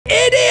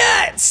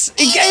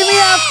idiots! He gave me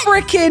a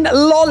freaking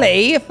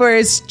lolly for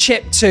his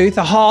chipped tooth,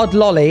 a hard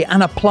lolly,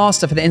 and a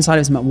plaster for the inside of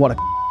his mouth. What a...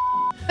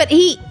 But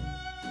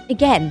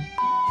again,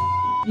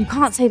 you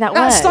can't say that word.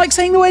 That's like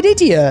saying the word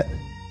idiot.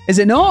 Is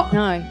it not?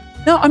 No.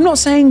 No, I'm not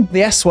saying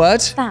the S word.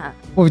 What's that?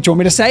 Well, do you want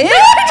me to say it?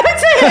 Don't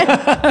say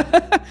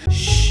it.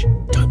 Shh,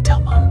 don't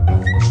tell Mum.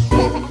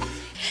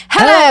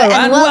 Hello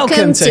and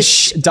welcome to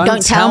Shh,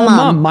 Don't Tell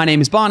Mum. My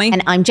name is Barney.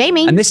 And I'm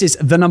Jamie. And this is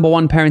the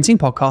 #1 parenting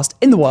podcast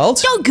in the world.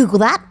 Don't Google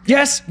that.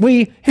 Yes,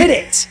 we hit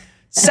it.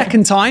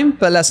 Second time,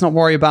 but let's not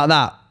worry about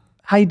that.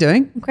 How you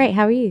doing? I'm great.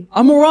 How are you?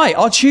 I'm all right.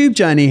 Our tube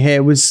journey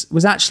here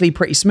was actually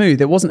pretty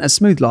smooth. It wasn't as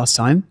smooth last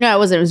time. No, it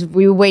wasn't.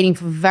 We were waiting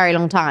for a very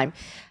long time.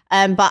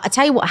 But I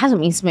tell you what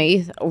hasn't been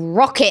smooth.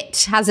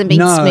 Rokit hasn't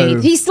been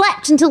smooth. He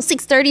slept until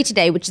 6:30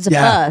 today, which is a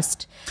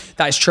first.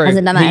 That is true.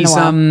 Hasn't done that in a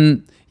while.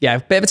 Yeah, a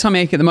bit of a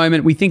tummy ache at the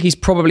moment. We think he's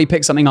probably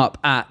picked something up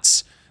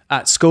at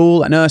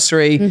school, at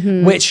nursery,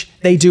 which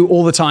they do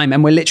all the time.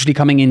 And we're literally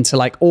coming into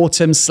like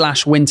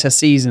autumn/winter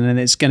season and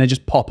it's going to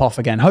just pop off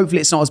again.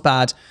 Hopefully it's not as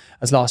bad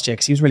as last year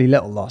because he was really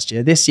little last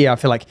year. This year, I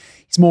feel like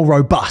he's more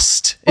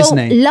robust, isn't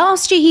he?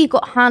 Last year he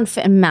got hand,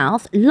 foot and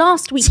mouth.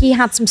 Last week he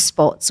had some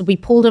spots. So we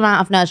pulled him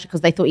out of nursery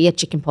because they thought he had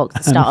chicken pox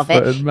at the start of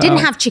it. Didn't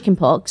have chicken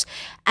pox.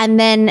 And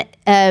then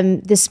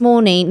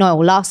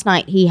last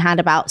night he had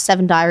about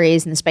 7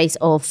 diarrheas in the space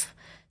of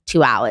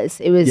 2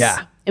 hours. It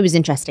was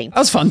interesting. That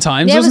was fun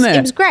times, wasn't it?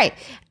 It was great.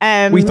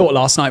 We thought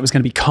last night was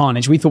going to be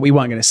carnage. We thought we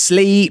weren't going to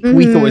sleep.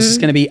 We thought it was just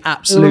going to be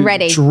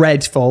absolutely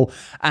dreadful.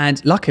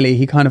 And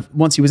luckily,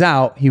 once he was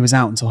out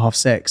until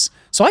 6:30.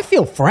 So I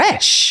feel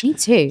fresh. Me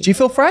too. Do you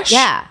feel fresh?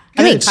 Yeah.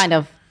 Good. I mean, kind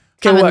of.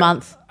 Time of the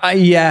month.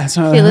 Yeah.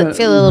 So,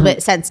 feel a little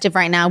bit sensitive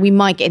right now. We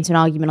might get into an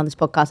argument on this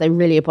podcast. I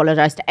really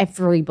apologize to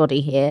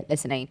everybody here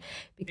listening.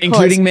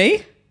 Including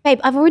me? Babe,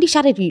 I've already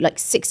shadowed you like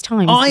 6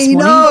 times. I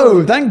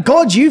know. Thank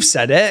God you've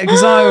said it.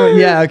 Because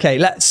okay.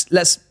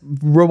 Let's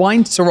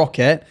rewind to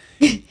Rokit.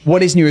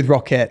 What is new with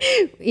Rokit?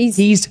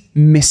 He's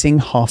missing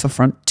half a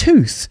front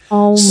tooth.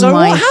 Oh so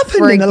my! What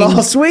happened in the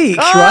last week,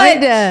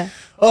 right?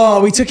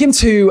 Oh, we took him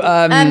to.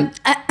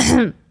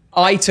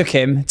 I took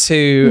him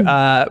to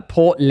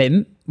Port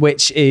Lim,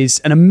 which is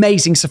an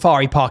amazing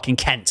safari park in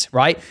Kent,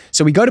 right?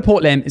 So we go to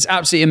Port Lim. It's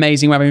absolutely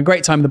amazing. We're having a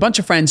great time with a bunch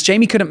of friends.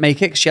 Jamie couldn't make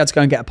it because she had to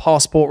go and get a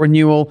passport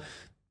renewal.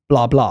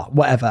 Blah, blah,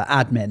 whatever,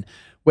 admin.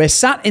 We're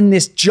sat in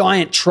this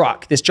giant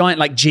truck, this giant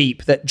like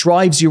Jeep that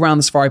drives you around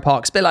the safari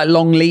park. It's a bit like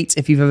Longleat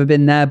if you've ever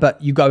been there,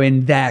 but you go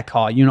in their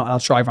car. You're not allowed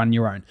to drive around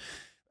your own.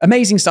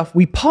 Amazing stuff.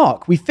 We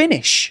park, we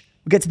finish.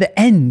 We get to the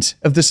end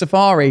of the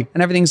safari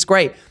and everything's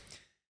great.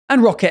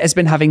 And Rokit has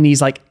been having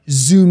these like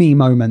zoomy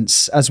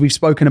moments, as we've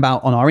spoken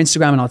about on our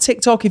Instagram and our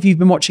TikTok, if you've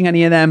been watching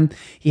any of them.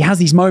 He has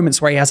these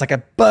moments where he has like a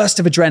burst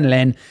of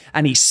adrenaline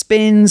and he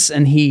spins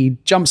and he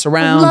jumps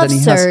around. Love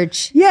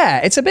surge.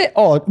 Yeah, it's a bit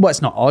odd. Well,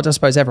 it's not odd. I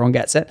suppose everyone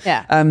gets it.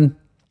 Yeah.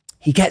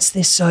 He gets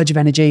this surge of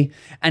energy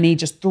and he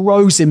just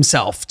throws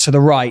himself to the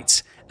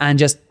right and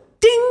just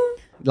ding,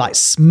 like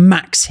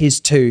smacks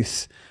his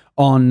tooth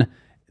on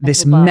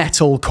this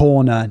metal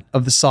corner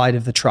of the side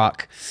of the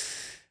truck.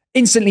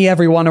 Instantly,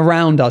 everyone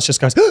around us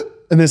just goes,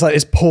 and there's like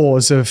this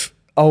pause of,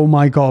 oh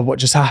my God, what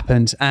just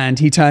happened? And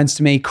he turns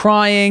to me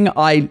crying.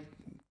 I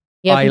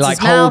like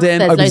hold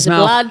him, open his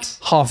mouth, blood.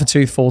 Half a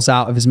tooth falls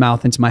out of his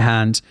mouth into my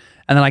hand.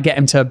 And then I get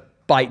him to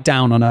bite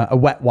down on a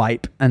wet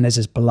wipe and there's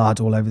this blood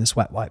all over this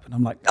wet wipe. And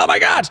I'm like, oh my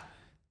God.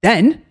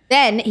 Then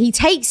he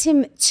takes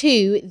him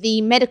to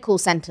the medical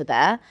center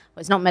there.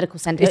 Well, it's not medical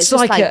center. It's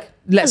like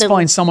let's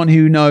find someone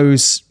who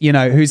knows,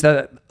 who's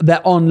their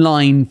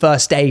online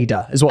first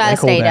aider is what they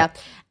call it.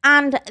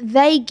 And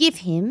they give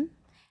him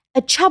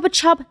a Chubba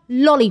Chub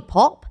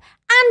lollipop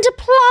and a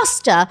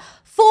plaster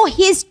for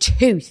his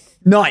tooth.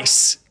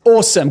 Nice.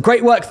 Awesome.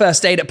 Great work,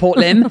 first aid at Port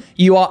Lim.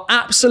 You are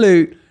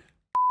absolute...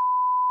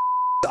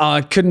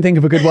 I couldn't think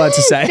of a good word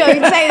to say.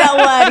 Don't say that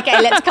word.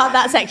 Okay, let's cut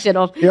that section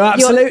off. You're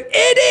absolute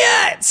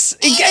idiots.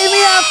 He gave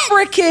me a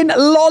freaking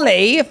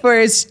lolly for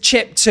his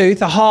chipped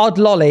tooth, a hard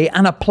lolly,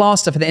 and a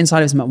plaster for the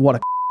inside of his mouth. What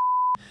a...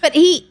 But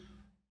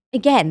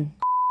again...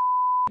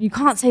 You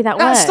can't say that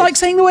word. That's like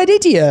saying the word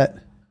idiot.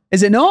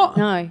 Is it not?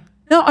 No.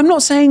 No, I'm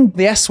not saying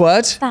the S word.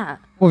 What's that?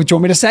 Well, do you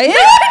want me to say it?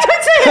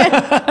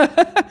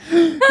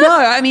 No,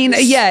 I mean,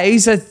 yeah,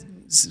 he's a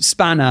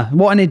spanner.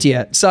 What an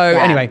idiot. So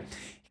anyway,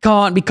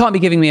 he can't be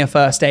giving me a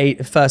first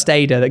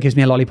aider that gives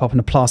me a lollipop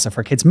and a plaster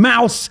for a kid's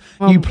mouth.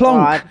 You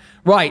plonk. God.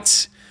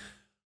 Right.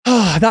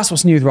 Oh, that's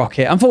what's new with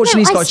Rokit.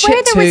 Unfortunately, he's got a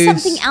chipped tooth. There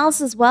was something else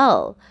as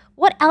well.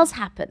 What else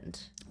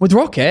happened? With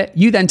Rokit,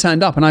 you then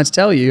turned up and I had to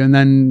tell you, and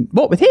then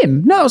what with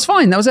him? No, it was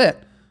fine. That was it.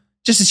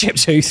 Just a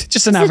chipped tooth.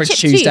 Just an average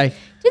Tuesday.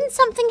 Didn't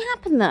something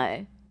happen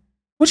though?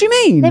 What do you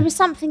mean? There was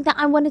something that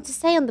I wanted to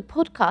say on the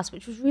podcast,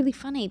 which was really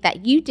funny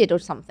that you did or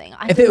something.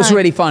 If it was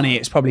really funny,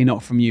 it's probably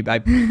not from you,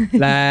 babe.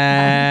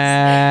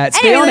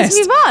 Let's be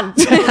honest.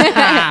 Let's move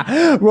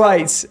on.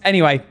 Right.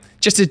 Anyway,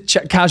 just a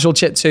casual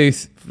chipped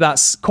tooth.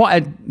 That's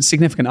quite a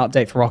significant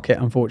update for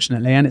Rokit,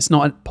 unfortunately, and it's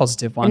not a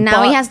positive one. And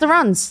now he has the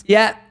runs.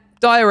 Yeah.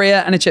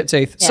 Diarrhea and a chipped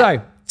tooth. Yeah.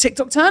 So,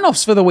 TikTok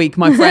turn-offs for the week,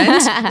 my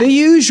friends. the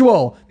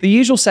usual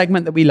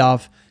segment that we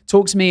love.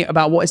 Talk to me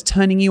about what is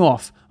turning you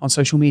off on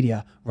social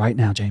media right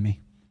now, Jamie.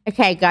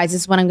 Okay, guys,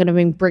 this is when I'm going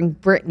to bring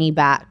Britney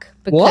back.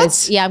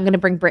 Because, what? Yeah, I'm going to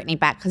bring Britney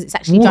back because it's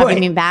actually driving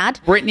me mad.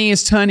 Britney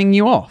is turning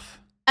you off?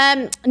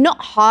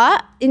 Not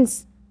her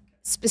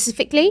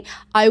specifically.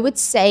 I would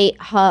say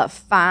her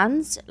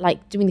fans,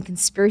 like doing the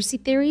conspiracy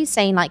theories,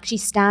 saying like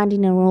she's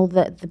standing in all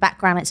the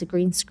background, it's a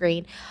green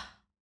screen.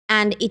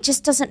 And it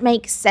just doesn't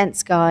make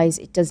sense, guys.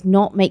 It does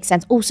not make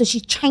sense. Also, she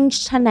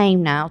changed her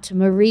name now to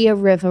Maria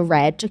River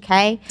Red,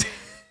 okay?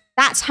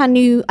 That's her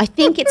new, I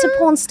think it's a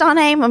porn star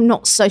name. I'm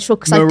not so sure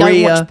because I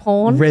don't watch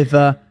porn.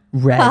 River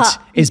Red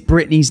is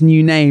Britney's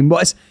new name.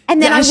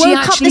 And then I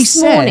woke up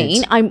this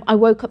morning. I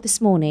woke up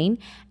this morning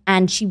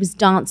and she was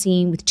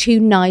dancing with 2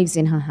 knives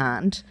in her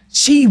hand.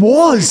 She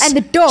was. And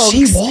the dogs.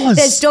 She was.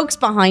 There's dogs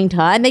behind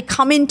her and they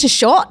come into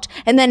shot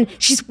and then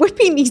she's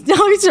whipping these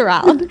knives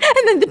around and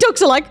then the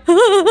dogs are like, and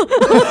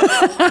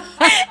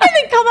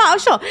then come out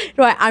of shot.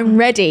 Right, I'm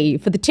ready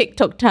for the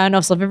TikTok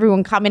turn-offs of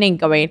everyone coming in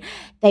going,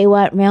 they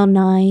weren't real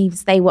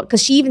knives. They were,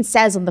 because she even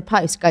says on the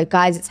post, go,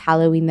 guys, it's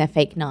Halloween, they're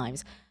fake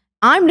knives.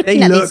 I'm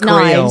looking at these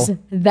knives. Real.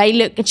 They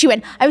look, and she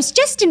went, I was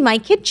just in my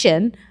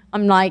kitchen.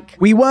 I'm like,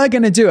 we were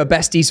going to do a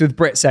Besties with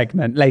Brit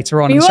segment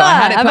later on. We were. So I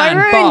had it planned,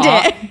 have I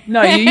ruined it?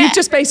 No, you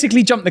just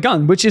basically jumped the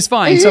gun, which is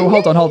fine. So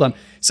hold on.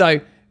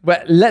 So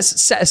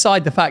let's set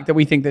aside the fact that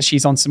we think that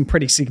she's on some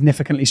pretty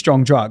significantly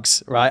strong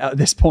drugs, right? At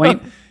this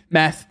point,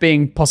 meth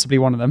being possibly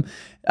one of them.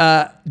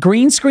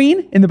 Green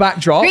screen in the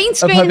backdrop of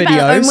her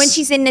videos. And when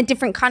she's in a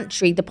different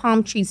country, the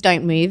palm trees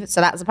don't move. So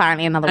that's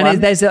apparently another one.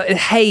 And there's a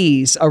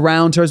haze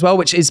around her as well,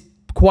 which is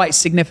quite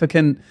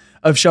significant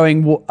of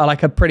showing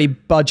like a pretty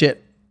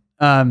budget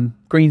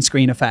green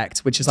screen effect,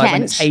 which is like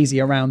when it's hazy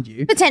around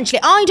you.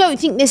 Potentially. I don't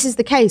think this is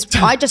the case.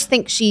 I just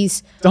think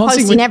she's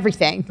hosting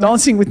everything.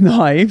 Dancing with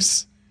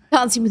knives.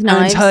 Dancing with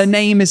knives. And her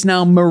name is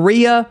now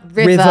Maria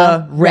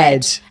River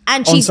Red.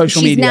 And on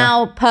social media. She's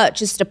now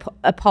purchased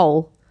a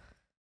pole.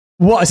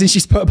 What? As in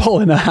she's put a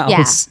pole in her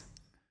house?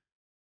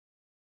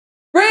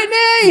 Yeah.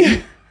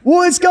 Britney!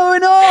 What's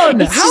going on?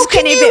 How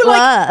can you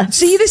worse?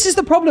 See, this is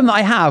the problem that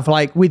I have,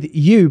 like with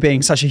you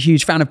being such a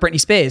huge fan of Britney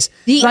Spears.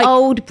 The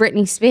old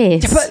Britney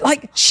Spears. But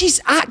like,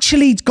 she's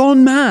actually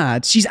gone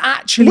mad. She's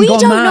actually gone mad.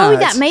 We don't know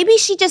that. Maybe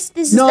she just,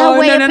 this is her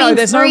way of being free,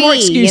 There's no more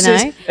excuses.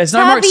 You know? There's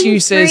no more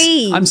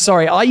excuses. I'm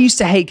sorry. I used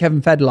to hate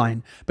Kevin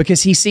Federline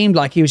because he seemed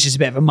like he was just a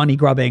bit of a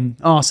money-grubbing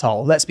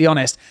arsehole, let's be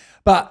honest.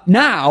 But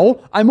now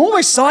I'm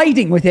almost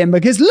siding with him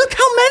because look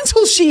how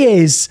mental she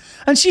is.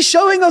 And she's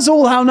showing us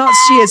all how nuts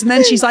she is. And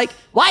then she's like,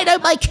 why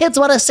don't my kids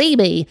want to see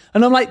me?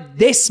 And I'm like,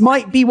 this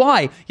might be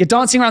why. You're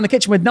dancing around the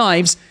kitchen with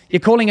knives. You're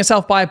calling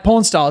yourself by a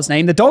porn star's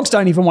name. The dogs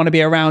don't even want to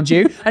be around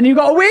you. And you've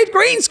got a weird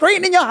green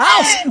screen in your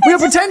house. We were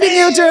pretending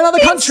you were doing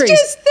other countries.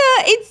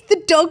 It's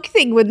the dog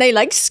thing when they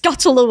like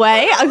scuttle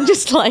away. I'm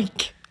just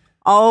like,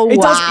 oh,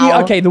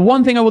 wow. Okay, the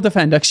one thing I will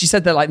defend her, she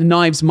said that like the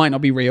knives might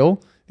not be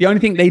real. The only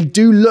thing, they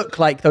do look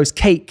like those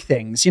cake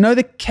things. You know,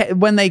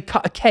 when they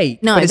cut a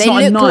cake? No, but it's they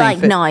not look a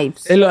knife. like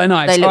knives. They look like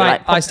knives. They look all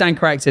right, like I stand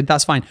corrected.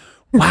 That's fine.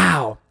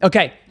 Wow.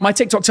 Okay, my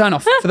TikTok turn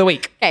off for the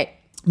week. Okay.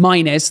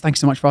 Mine is, thanks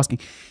so much for asking,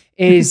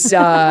 is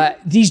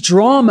these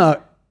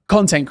drama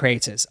content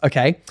creators,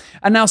 okay?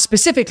 And now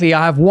specifically,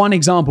 I have one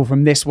example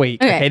from this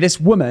week. Okay, this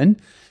woman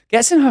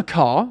gets in her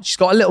car. She's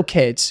got a little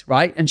kid,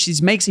 right? And she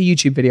makes a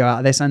YouTube video out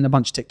of this and a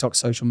bunch of TikTok,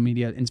 social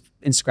media,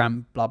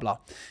 Instagram, blah, blah.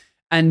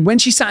 And when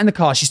she sat in the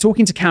car, she's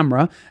talking to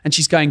camera and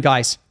she's going,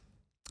 guys,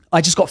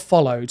 I just got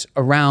followed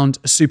around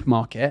a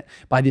supermarket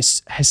by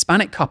this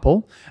Hispanic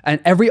couple,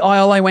 and every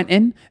aisle I went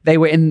in, they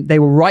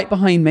were right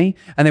behind me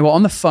and they were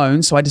on the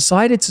phone. So I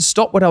decided to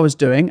stop what I was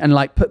doing and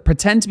like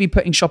pretend to be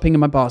putting shopping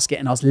in my basket,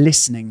 and I was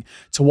listening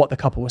to what the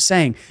couple was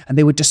saying, and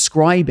they were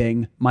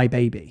describing my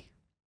baby.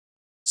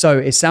 So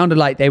it sounded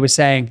like they were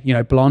saying, you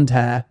know, blonde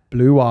hair,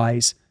 blue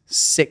eyes,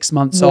 6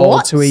 months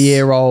old to a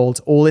year old,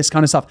 all this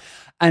kind of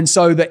stuff. And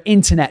so the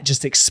internet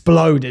just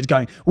exploded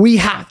going, we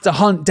have to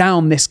hunt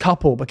down this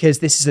couple because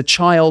this is a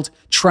child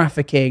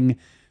trafficking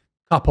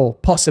couple,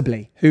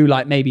 possibly, who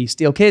like maybe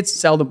steal kids,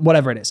 sell them,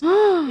 whatever it is.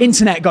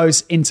 Internet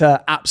goes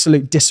into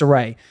absolute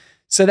disarray.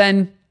 So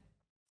then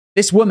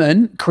this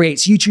woman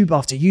creates YouTube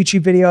after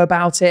YouTube video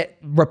about it,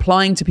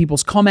 replying to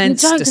people's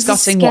comments,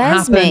 discussing what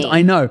happened.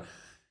 I know.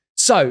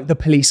 So the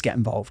police get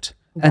involved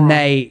and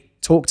they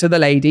talk to the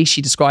lady.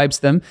 She describes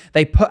them.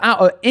 They put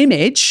out an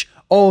image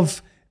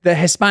of the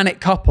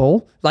Hispanic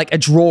couple, like a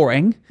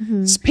drawing.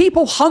 So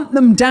people hunt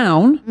them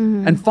down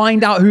and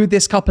find out who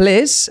this couple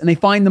is, and they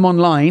find them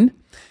online.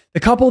 The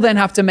couple then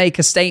have to make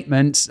a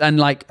statement and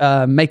like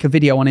make a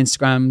video on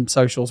Instagram,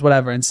 socials,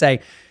 whatever, and say,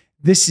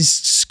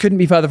 this couldn't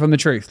be further from the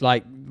truth.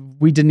 Like,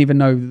 we didn't even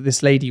know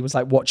this lady was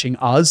like watching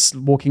us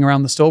walking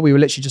around the store. We were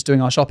literally just doing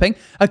our shopping.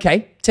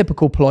 Okay,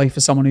 typical ploy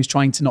for someone who's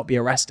trying to not be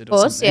arrested or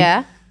something.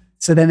 Yeah.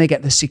 So then they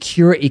get the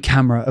security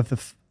camera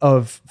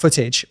of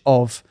footage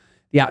of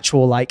the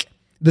actual like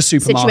the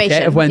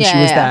supermarket of when she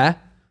was there.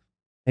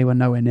 They were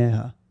nowhere near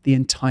her the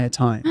entire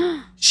time.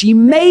 She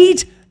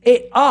made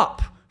it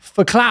up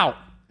for clout.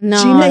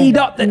 She made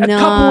up that a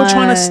couple were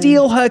trying to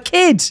steal her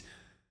kid.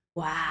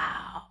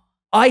 Wow.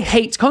 I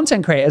hate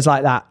content creators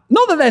like that.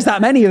 Not that there's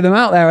that many of them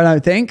out there, I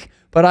don't think,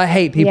 but I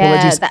hate people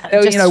that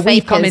just, you know,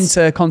 we've come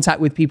into contact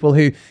with people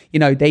who, you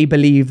know, they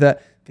believe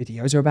that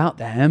videos are about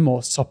them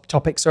or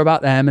topics are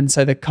about them. And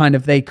so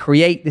they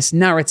create this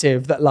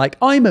narrative that like,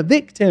 I'm a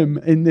victim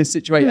in this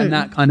situation, and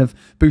that kind of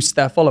boosts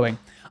their following.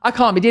 I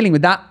can't be dealing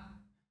with that.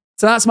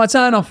 So that's my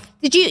turn off.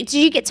 Did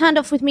you get turned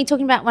off with me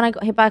talking about when I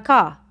got hit by a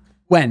car?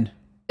 When?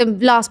 The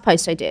last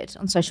post I did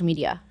on social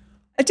media.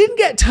 I didn't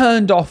get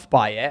turned off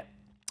by it.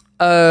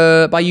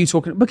 By you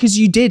talking, because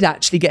you did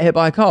actually get hit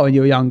by a car when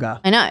you were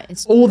younger. I know.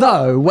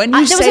 Although when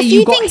you say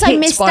you got hit, there was a few things I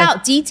missed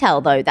out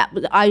detail though. That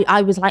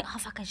I was like, oh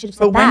fuck, I should have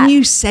said that. But when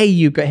you say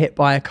you got hit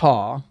by a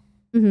car,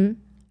 by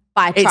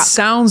a truck, it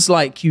sounds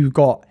like you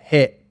got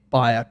hit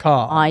by a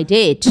car. I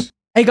did.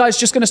 Hey guys,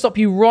 just going to stop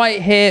you right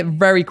here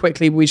very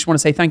quickly. We just want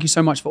to say thank you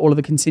so much for all of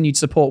the continued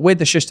support with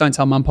the Shush Don't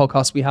Tell Mum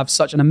podcast. We have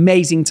such an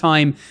amazing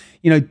time,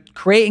 you know,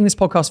 creating this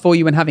podcast for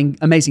you and having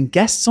amazing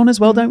guests on as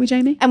well, don't we,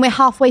 Jamie? And we're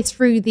halfway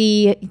through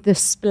the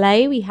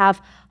display. We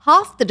have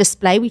half the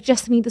display. We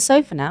just need the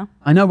sofa now.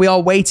 I know, we are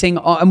waiting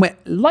on, and we're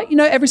like, you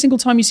know, every single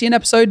time you see an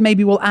episode,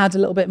 maybe we'll add a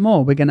little bit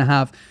more. We're going to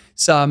have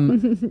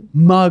some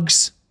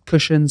mugs,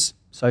 cushions,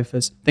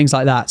 sofas, things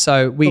like that.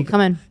 So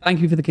thank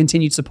you for the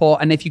continued support.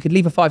 And if you could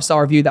leave a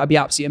 5-star review, that would be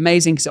absolutely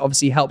amazing, because it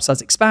obviously helps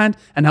us expand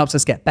and helps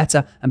us get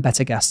better and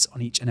better guests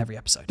on each and every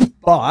episode.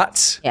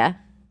 But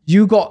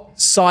you got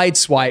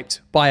sideswiped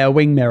by a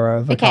wing mirror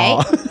of a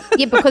car.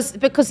 Yeah,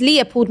 because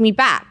Leah pulled me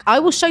back. I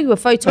will show you a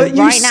photo right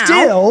now. But you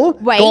still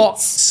got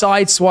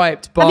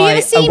sideswiped by a wing mirror. Have you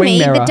ever seen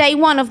me the day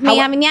one of me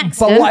having the accident?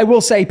 But what I will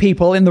say,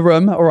 people in the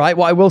room, all right,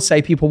 what I will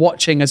say, people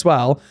watching as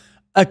well,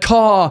 a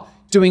car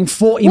doing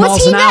 40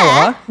 miles an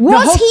hour.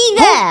 Was he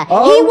there?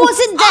 He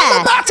wasn't there.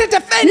 I'm about to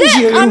defend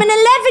you. I'm an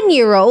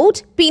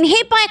 11-year-old being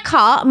hit by a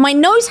car. My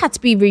nose had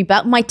to be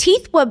rebuilt. My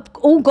teeth were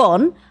all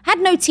gone. Had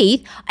no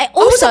teeth. I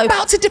was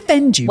about to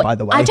defend you, by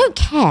the way. I don't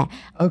care.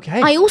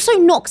 Okay. I also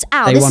knocked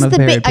out. This is the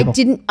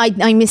bit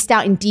I missed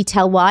out in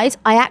detail-wise.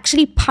 I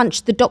actually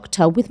punched the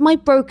doctor with my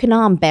broken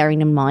arm,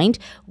 bearing in mind,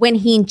 when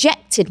he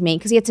injected me,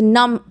 because he had to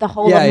numb the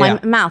whole of my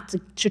mouth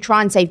to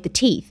try and save the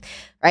teeth,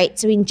 right?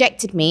 So he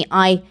injected me.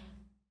 I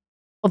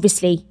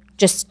obviously,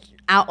 just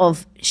out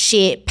of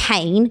sheer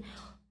pain,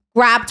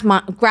 grabbed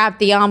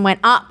the arm, went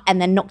up, and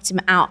then knocked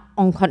him out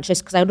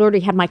unconscious, because I'd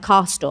already had my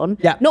cast on.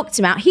 Yeah. Knocked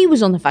him out. He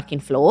was on the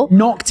fucking floor.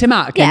 Knocked him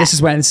out? Okay, this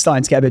is when it's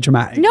starting to get a bit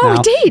dramatic. No, now.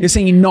 I did. You're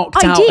saying you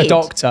knocked out a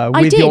doctor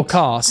with your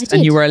cast,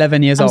 and you were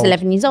 11 years old? I was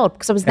 11 years old,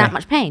 because I was that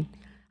much pain.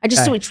 I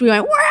just literally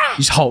went, wah! You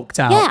just hulked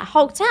out. Yeah,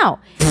 hulked out.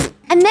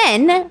 And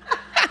then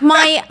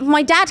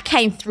my dad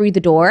came through the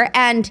door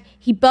and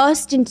he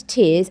burst into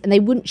tears, and they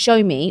wouldn't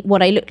show me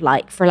what I looked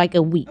like for like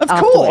a week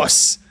afterwards. Of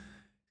course.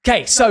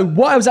 Okay, so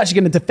what I was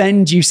actually going to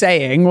defend you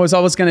saying was, I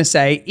was going to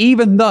say,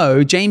 even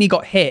though Jamie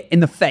got hit in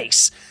the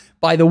face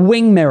by the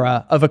wing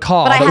mirror of a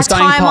car that was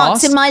going past. But I had tire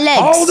marks in my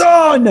legs. Hold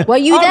on. Were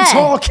you there? I'm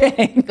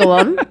talking. Go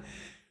on.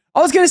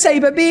 I was going to say,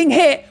 but being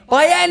hit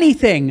by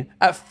anything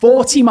at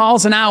 40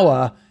 miles an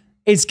hour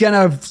is going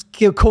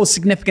to cause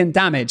significant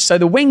damage. So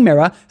the wing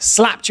mirror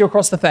slapped you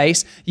across the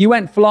face. You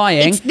went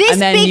flying. It's this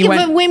and then big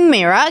of a wing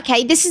mirror.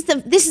 Okay, this is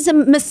a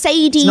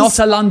Mercedes. It's not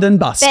a London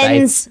bus,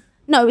 Benz. Babe.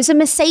 No, it was a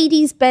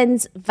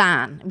Mercedes-Benz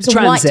van. It was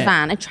a white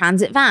van, a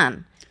transit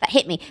van that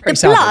hit me. The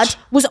blood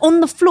was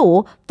on the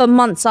floor for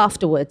months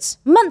afterwards.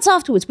 Months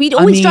afterwards. We'd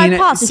always drive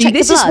past and check the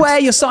blood. This is where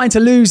you're starting to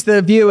lose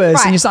the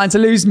viewers and you're starting to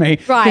lose me.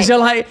 Right.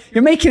 Because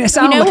you're making it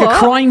sound like a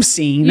crime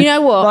scene. You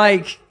know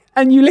what?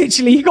 And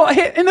you got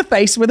hit in the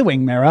face with a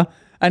wing mirror.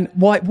 And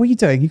what are you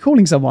doing? You're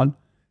calling someone.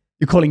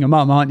 You're calling your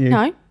mum, aren't you?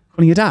 No.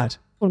 Calling your dad?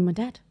 Calling my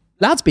dad.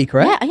 Loudspeaker,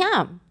 right? Yeah, I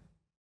am.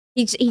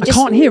 I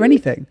can't hear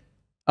anything.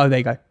 Oh, there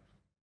you go.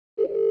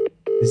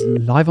 This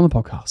is live on the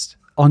podcast.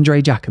 Andre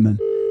Jackerman,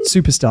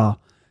 superstar.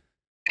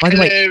 By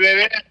the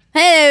way.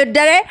 Hello,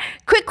 Daddy.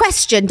 Quick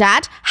question,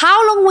 Dad.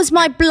 How long was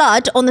my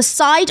blood on the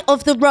side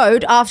of the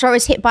road after I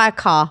was hit by a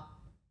car?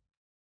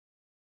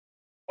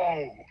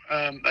 A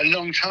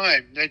long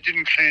time. They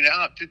didn't clean it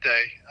up, did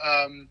they?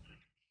 A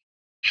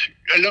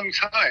long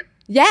time.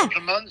 Yeah. A couple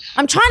of months.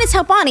 I'm trying to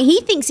tell Barney.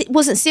 He thinks it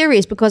wasn't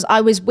serious because I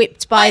was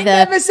whipped by I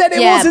never said it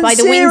wasn't by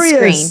the serious.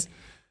 windscreen.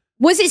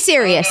 Was it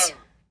serious?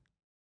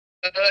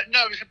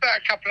 No, it was about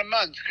a couple of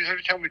months, because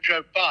every time we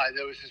drove by,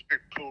 there was this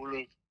big pool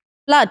of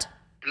blood.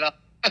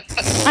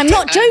 I'm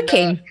not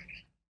joking.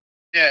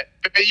 Yeah,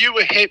 but you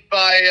were hit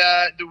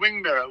by the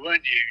wing mirror,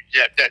 weren't you?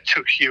 Yeah, that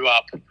took you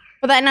up.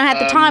 But then I had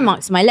the tire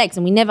marks on my legs,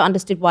 and we never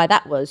understood why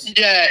that was.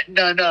 Yeah,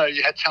 no,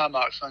 you had tire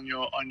marks on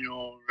your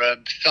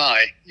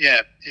thigh.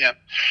 Yeah.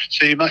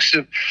 So you must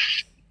have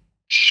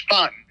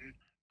spun.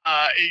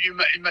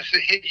 It must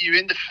have hit you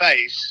in the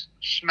face,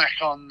 smack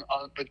on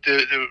with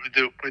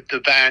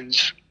the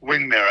van's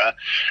wing mirror,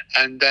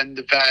 and then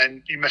the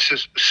van, you must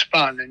have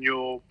spun, and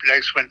your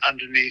legs went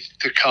underneath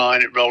the car,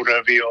 and it rolled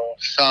over your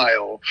thigh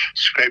or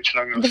scraped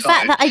along your thigh. The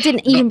fact that I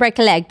didn't even break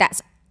a leg,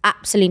 that's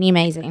absolutely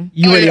amazing.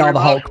 You really are the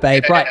Hulk,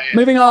 babe. Right,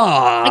 moving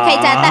on. Okay,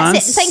 Dad,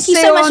 that's it. Thank you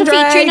so much for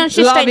featuring on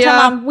Shush Don't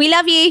Tell Mum. We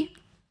love you.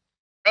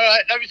 All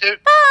right, love you too.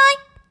 Bye.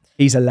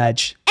 He's a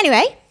ledge.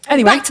 Anyway,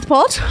 Anyway. Back to the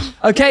pod.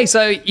 Okay,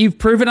 so you've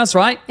proven us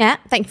right. Yeah,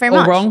 thank you very Or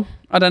much. wrong.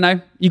 I don't know.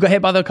 You got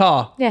hit by the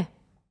car. Yeah.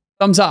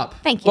 Thumbs up.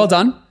 Thank you. Well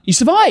done. You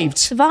survived.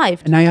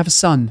 Survived. And now you have a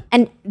son.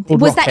 And called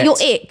was that Rokit.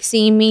 your ick,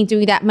 seeing me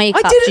do that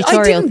makeup I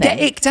tutorial didn't thing?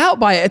 get icked out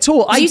by it at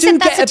all. You said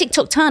that's a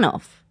TikTok turn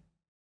off.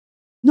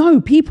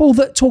 No, people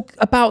that talk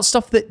about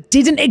stuff that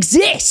didn't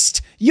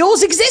exist.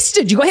 Yours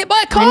existed. You got hit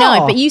by a car. I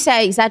know, but you say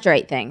I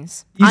exaggerate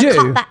things. You I do,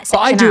 cut that but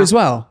I section do out. as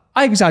well.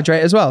 I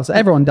exaggerate as well, so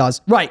everyone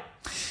does. Right.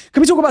 Can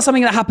we talk about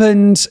something that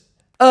happened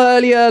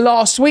earlier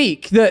last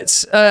week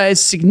that is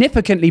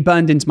significantly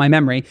burned into my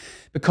memory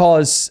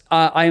because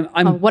I'm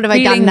what have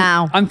I done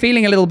now? I'm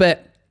feeling a little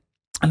bit,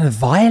 I don't know,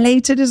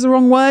 violated is the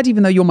wrong word,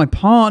 even though you're my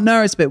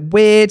partner. It's a bit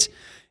weird.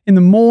 In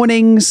the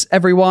mornings, I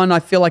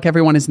feel like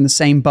everyone is in the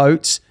same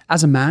boat.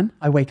 As a man,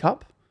 I wake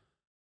up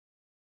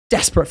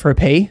desperate for a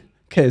pee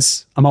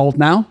because I'm old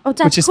now, Oh,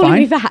 Dad's which is calling fine.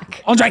 me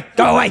back. Andre,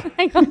 go away.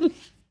 Hang on.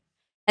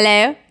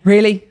 Hello?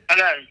 Really?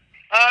 Hello.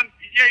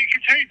 Yeah, you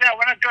can tell you that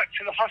when I got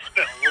to the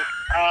hospital,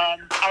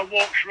 I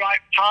walked right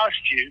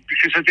past you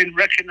because I didn't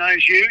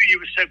recognise you. You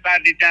were so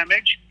badly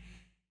damaged.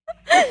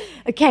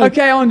 Okay.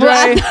 Okay,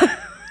 Andre.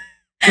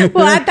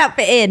 We'll add that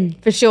bit in,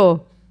 for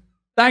sure.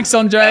 Thanks,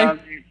 Andre.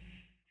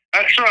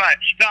 That's all right.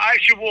 No, I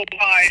actually walked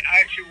by.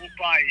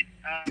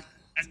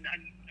 And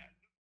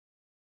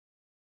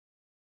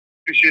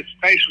because your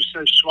face was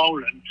so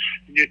swollen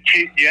and your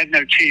teeth, you had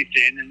no teeth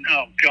in, and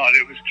oh god,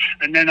 it was.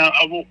 And then I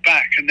walked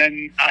back, and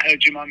then I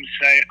heard your mum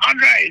say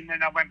Andre, and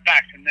then I went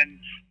back, and then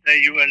there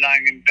you were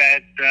lying in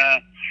bed,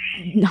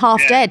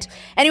 Half dead.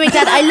 Anyway,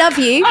 Dad, I love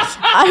you.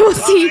 I'll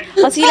see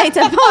you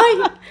later.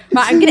 Bye.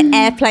 Right, I'm gonna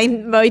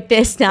airplane mode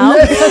this now.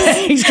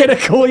 He's going to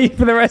call you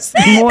for the rest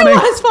of the morning. The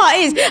worst part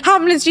is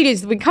Hamlin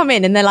Studios, we come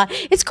in and they're like,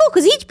 it's cool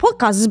because each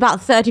podcast is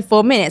about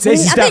 34 minutes.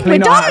 This is definitely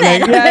not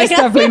happening. Yeah, it's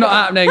definitely not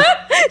happening.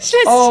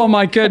 Oh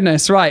my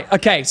goodness. Right.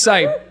 Okay.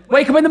 So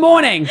wake up in the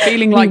morning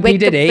feeling like P.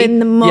 Diddy. Wake up in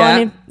the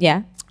morning.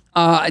 Yeah.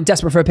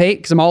 Desperate for a pee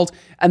because I'm old.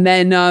 And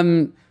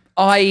then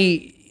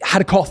I had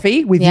a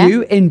coffee with Yeah.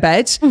 you in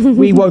bed.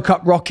 We woke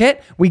up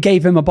Rokit. We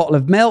gave him a bottle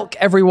of milk.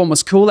 Everyone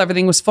was cool.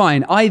 Everything was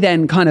fine. I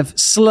then kind of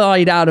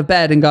slide out of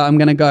bed and go, I'm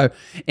going to go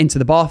into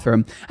the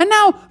bathroom. And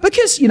now,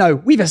 because, you know,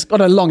 we've got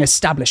a long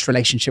established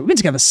relationship. We've been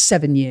together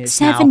 7 years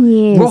 7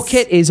 years.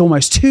 Rokit is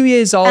almost 2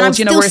 years old. And I'm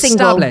you know, still we're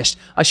single. established.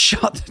 I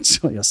shut the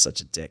door. You're such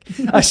a dick.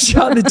 I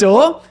shut the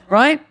door,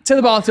 right, to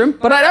the bathroom,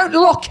 but I don't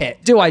lock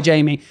it, do I,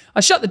 Jamie?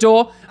 I shut the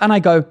door and I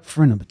go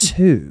for a number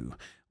 2.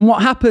 And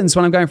what happens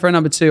when I'm going for a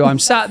number 2? I'm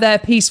sat there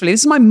peacefully.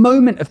 This is my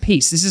moment of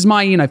peace. This is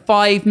my,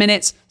 5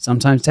 minutes,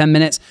 sometimes 10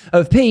 minutes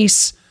of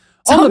peace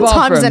on the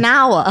bathroom. Sometimes an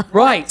hour.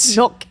 Right.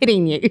 Not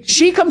kidding you.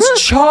 She comes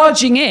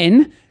charging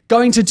in,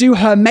 going to do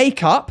her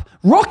makeup.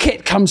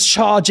 Rokit comes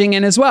charging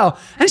in as well.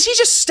 And she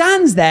just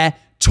stands there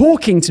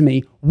talking to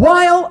me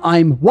while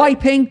I'm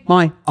wiping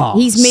my arse.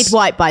 He's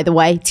mid-wipe, by the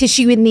way.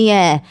 Tissue in the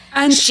air.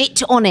 And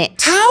shit on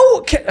it.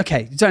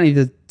 Okay, you don't need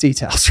the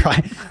details,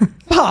 right?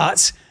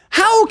 But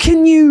how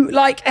can you,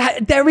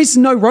 there is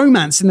no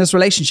romance in this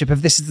relationship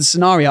if this is the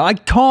scenario. I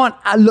can't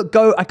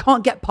I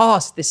can't get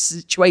past this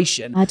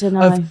situation. I don't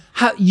know.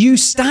 Of you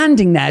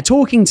standing there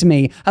talking to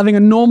me, having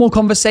a normal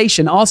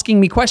conversation, asking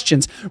me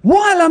questions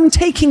while I'm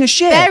taking a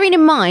shit. Bearing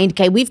in mind,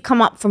 okay, we've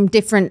come up from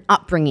different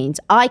upbringings.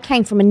 I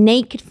came from a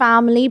naked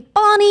family.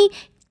 Barney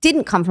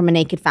didn't come from a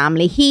naked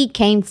family. He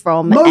came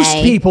from Most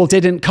people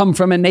didn't come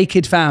from a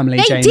naked family,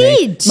 They Jamie.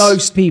 did.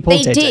 Most people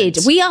They didn't.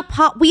 did. We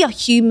are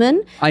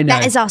human. I know.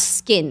 That is our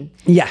skin.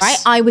 Yes. Right?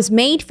 I was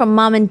made from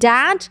mum and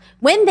dad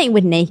when they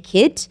were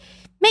naked.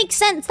 Makes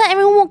sense that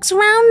everyone walks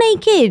around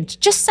naked.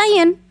 Just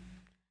saying.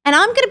 And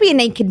I'm going to be a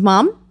naked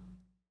mum.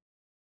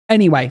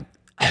 Anyway,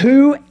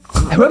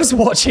 whoever's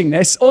watching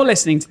this or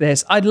listening to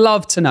this, I'd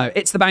love to know.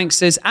 It's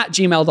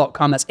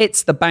thebankses@gmail.com. That's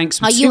it's the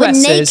banks with Are two you a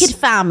S's naked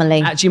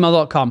family? at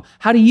gmail.com.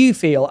 How do you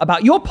feel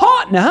about your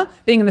partner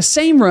being in the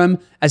same room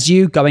as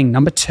you going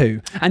number 2?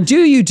 And do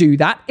you do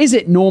that? Is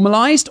it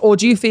normalized, or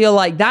do you feel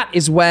like that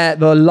is where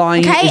the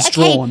line is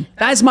drawn?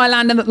 That is my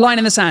line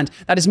in the sand.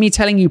 That is me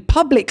telling you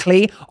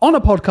publicly on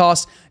a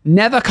podcast,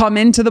 never come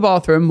into the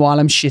bathroom while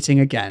I'm shitting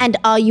again. And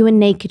are you a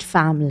naked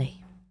family?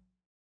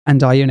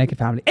 And are you a naked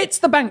family? It's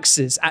the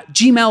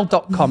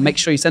Bankses@gmail.com. Make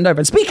sure you send over.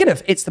 And speaking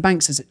of it's the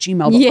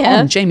Bankses@gmail.com,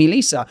 Yeah. Jamie,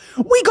 Lisa,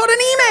 we got an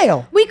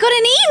email. We got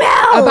an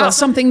email About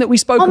something that we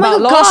spoke about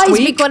God, last guys,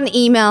 week. we got an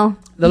email.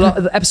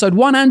 The episode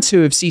 1 and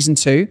 2 of season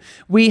 2,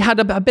 we had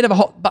a bit of a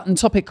hot button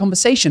topic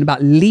conversation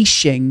about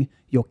leashing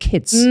your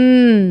kids.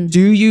 Do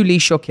you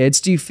leash your kids?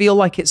 Do you feel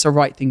like it's a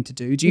right thing to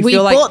do? Do you We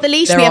feel like bought the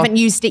leash. We haven't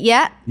used it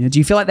yet. do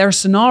you feel like there are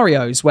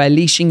scenarios where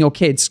leashing your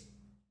kids,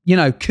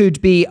 could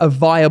be a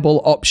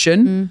viable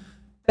option?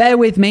 Bear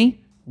with me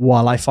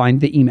while I find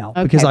the email,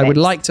 because I would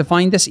like to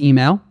find this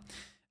email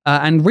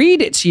and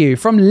read it to you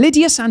from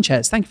Lydia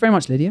Sanchez. Thank you very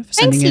much, Lydia, for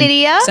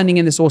sending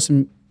in this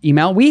awesome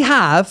email. We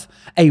have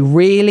a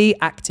really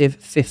active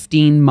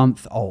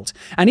 15-month-old,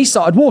 and he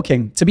started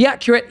walking. To be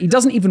accurate, he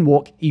doesn't even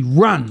walk, he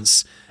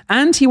runs.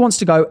 And he wants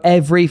to go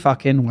every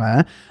fucking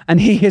where, and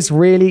he is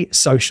really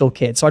social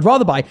kid. So I'd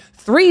rather buy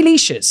 3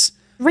 leashes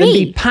than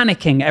be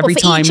panicking every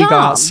time we go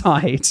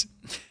outside.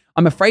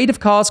 I'm afraid of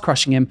cars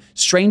crushing him,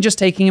 strangers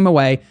taking him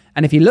away,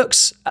 and if he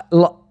looks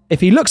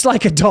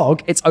like a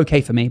dog, it's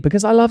okay for me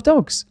because I love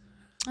dogs.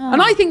 Oh.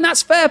 And I think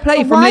that's fair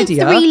play from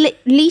Lydia. Why 3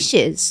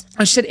 leashes?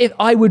 And she said, if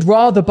I would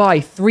rather buy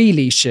 3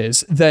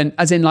 leashes than,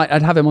 as in like,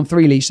 I'd have him on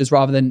 3 leashes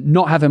rather than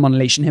not have him on a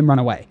leash and him run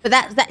away. But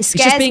that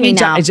scares me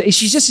now.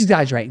 She's just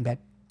exaggerating, babe.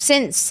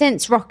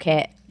 Since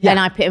Rokit, when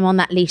I put him on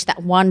that leash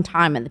that one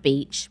time at the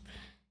beach,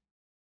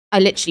 I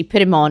literally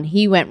put him on.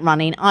 He went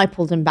running. I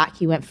pulled him back.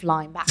 He went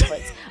flying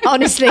backwards.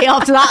 Honestly,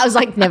 after that, I was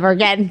like, never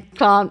again. I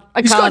can't.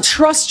 You've got to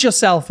trust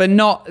yourself and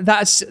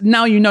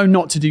now you know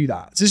not to do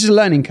that. So this is a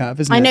learning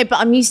curve, isn't it? I know, but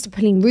I'm used to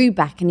pulling Rue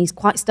back and he's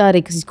quite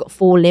sturdy because he's got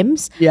 4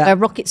 limbs. Yeah.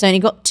 Rokit's only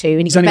got 2.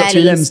 And he's only got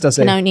 2 limbs, does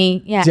he?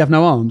 Does he have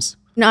no arms?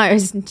 No, it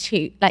isn't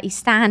 2. Like he's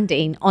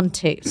standing on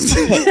 2.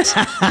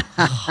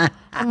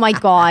 Oh my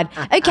God.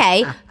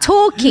 Okay,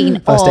 talking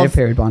First day of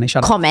period, Barney.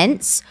 Shut up.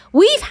 Comments.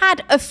 We've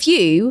had a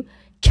few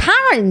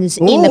Karens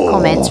in the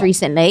comments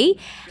recently.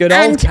 Good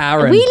old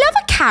Karen. We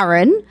love a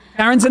Karen.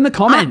 Karen's in the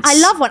comments. I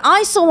love one.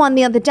 I saw one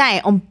the other day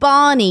on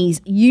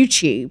Barney's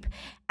YouTube.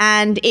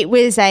 And it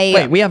was a...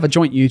 Wait, we have a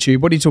joint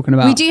YouTube. What are you talking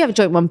about? We do have a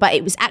joint one, but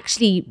it was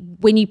actually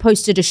when you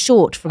posted a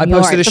short from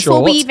your end.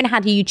 Before we even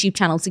had a YouTube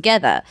channel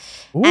together.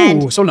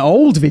 Ooh, so an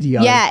old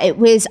video. Yeah, it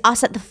was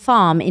us at the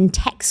farm in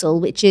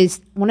Texel, which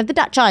is one of the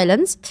Dutch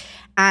islands.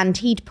 And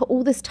he'd put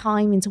all this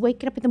time into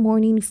waking up in the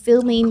morning,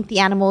 filming the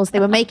animals.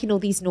 They were making all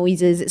these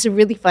noises. It's a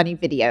really funny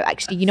video,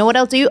 actually. You know what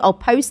I'll do? I'll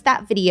post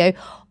that video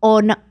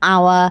on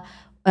our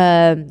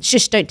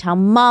Shush Don't Tell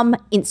Mum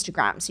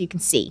Instagram so you can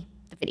see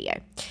the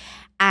video.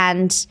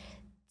 And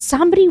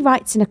somebody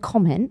writes in a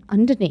comment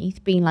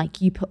underneath being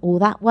like, you put all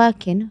that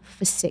work in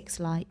for 6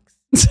 likes.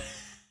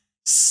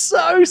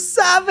 So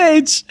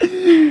savage.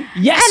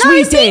 Yes, and we I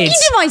was did. thinking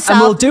to myself, and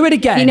we'll do it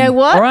again. You know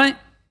what? All right.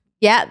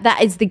 Yeah,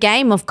 that is the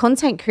game of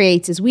content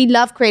creators. We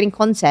love creating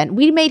content.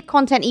 We made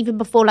content even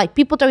before, like,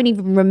 people don't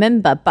even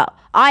remember, but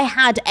I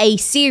had a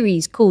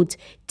series called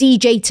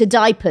DJ to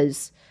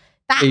Diapers.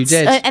 You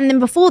did. And then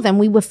before then,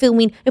 we were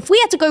filming. If we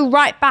had to go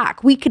right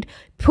back, we could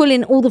pull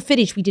in all the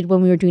footage we did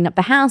when we were doing Up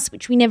the House,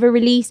 which we never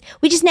released.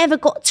 We just never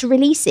got to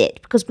release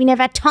it because we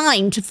never had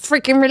time to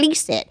freaking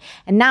release it.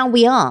 And now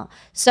we are.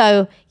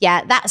 So,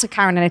 yeah, that's a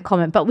Karen and a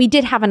comment. But we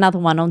did have another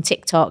one on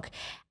TikTok,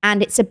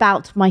 and it's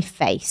about my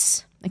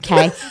face.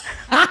 Okay.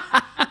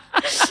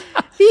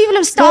 People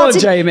have started. Go on,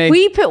 Jamie.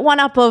 We put one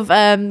up of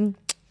the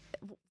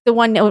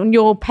one on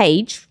your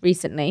page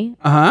recently.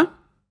 Uh-huh.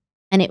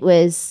 And it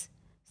was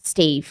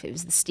Steve. It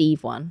was the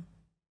Steve one.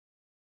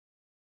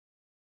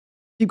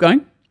 Keep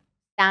going.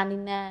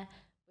 Standing there.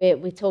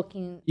 We're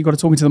talking. You got to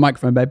talk into the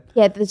microphone, babe.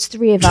 Yeah, there's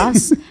 3 of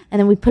us. And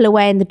then we pull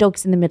away and the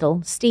dog's in the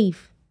middle.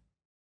 Steve.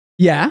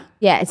 Yeah.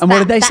 Yeah. It's and what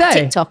did they say?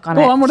 TikTok on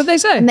Go on, what did they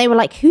say? And they were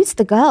like, who's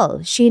the girl?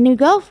 Is she a new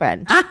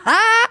girlfriend?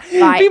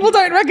 Like, people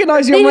don't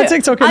recognize you on my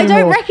TikTok anymore.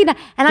 I don't recognize.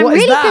 And I'm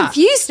really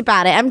confused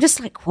about it. I'm just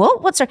like,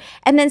 what? What's her?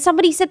 And then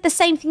somebody said the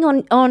same thing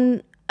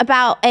on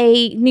about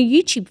a new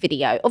YouTube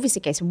video. Obviously,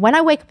 okay, so when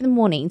I wake up in the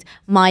mornings,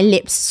 my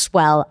lips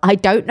swell. I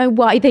don't know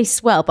why they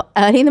swell, but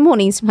early in the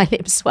mornings, my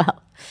lips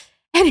swell.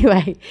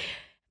 Anyway,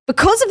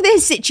 because of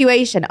this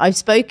situation, I've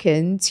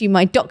spoken to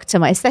my doctor,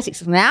 my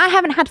aesthetics. Now, I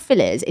haven't had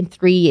fillers in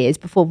 3 years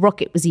before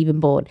Rokit was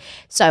even born.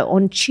 So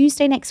on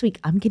Tuesday next week,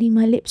 I'm getting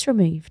my lips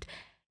removed.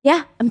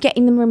 Yeah, I'm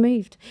getting them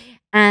removed.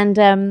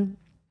 And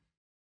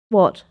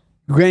what?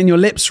 You're getting your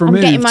lips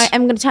removed?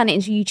 I'm going to turn it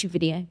into a YouTube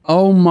video.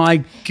 Oh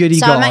my goodie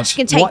God. So I'm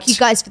actually going to take you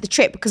guys for the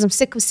trip because I'm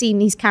sick of seeing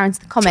these Karens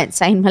in the comments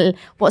saying, well,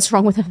 what's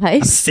wrong with her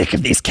face? I'm sick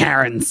of these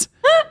Karens.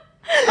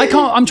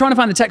 I'm trying to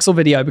find the Texel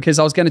video because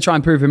I was going to try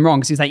and prove him wrong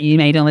because he's like, you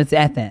made all this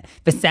effort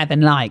for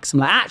 7 likes. I'm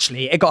like,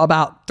 actually, it got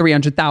about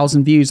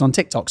 300,000 views on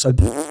TikTok. So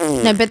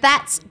no, but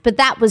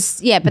that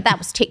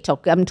was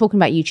TikTok. I'm talking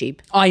about YouTube.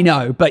 I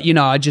know, but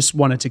I just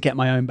wanted to get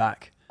my own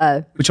back.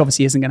 Oh. Which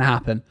obviously isn't going to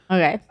happen.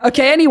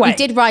 Okay, anyway. You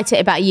did write it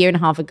about 1.5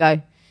 years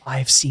ago.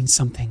 I've seen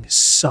something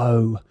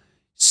so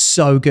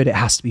good it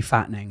has to be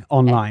fattening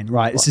online,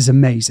 right? This is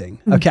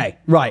amazing. Okay,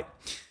 right.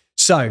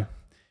 So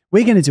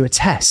we're going to do a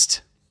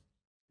test.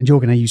 And you're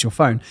going to use your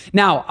phone.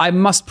 Now, I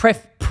must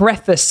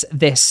preface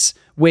this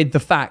with the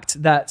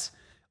fact that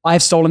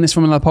I've stolen this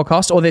from another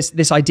podcast, or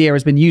this idea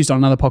has been used on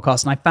another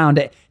podcast, and I found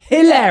it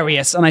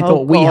hilarious, and I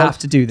thought, we have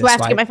to do this, Do I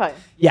have to get my phone?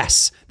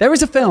 Yes. There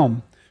is a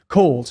film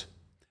called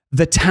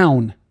The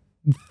Town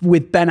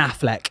with Ben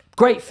Affleck.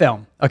 Great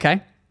film,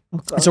 okay? Oh,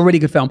 it's a really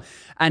good film.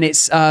 And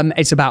it's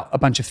about a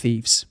bunch of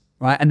thieves,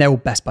 right? And they're all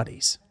best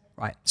buddies,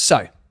 right?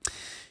 So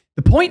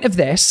the point of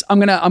this,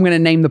 I'm gonna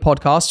name the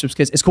podcast just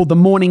because it's called The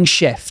Morning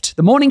Shift.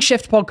 The Morning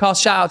Shift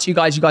podcast. Shout out to you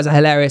guys. You guys are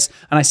hilarious.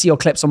 And I see your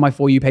clips on my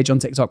For You page on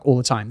TikTok all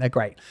the time. They're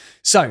great.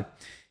 So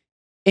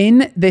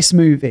in this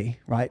movie,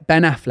 right,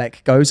 Ben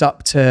Affleck goes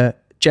up to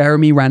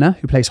Jeremy Renner,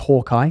 who plays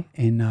Hawkeye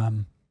in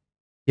The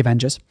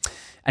Avengers.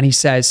 And he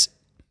says,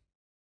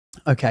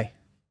 okay,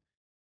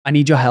 I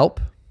need your help.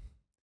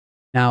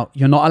 Now,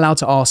 you're not allowed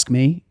to ask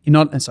me.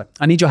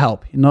 I need your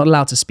help. You're not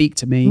allowed to speak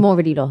to me. I'm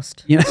already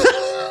lost.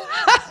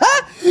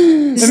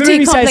 This is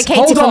too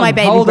complicated for my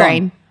baby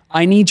brain.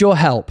 I need your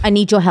help. I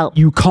need your help.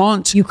 You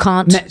can't.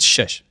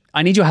 Shush.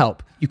 I need your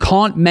help. You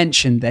can't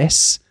mention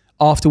this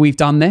after we've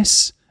done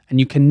this, and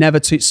you can never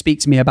speak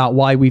to me about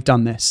why we've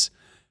done this.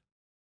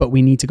 But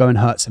we need to go and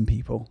hurt some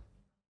people.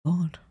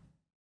 God.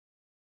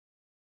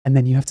 And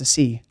then you have to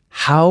see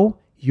how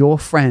your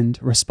friend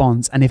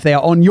responds. And if they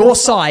are on your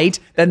side,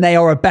 then they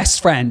are a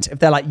best friend. If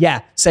they're like,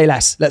 yeah, say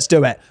less, let's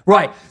do it.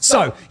 Right.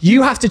 So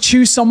you have to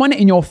choose someone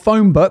in your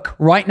phone book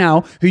right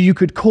now who you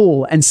could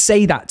call and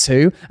say that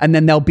to, and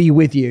then they'll be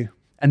with you.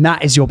 And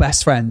that is your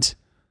best friend.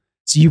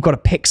 So you've got to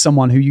pick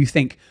someone who you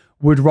think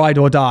would ride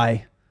or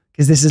die,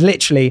 because this is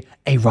literally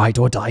a ride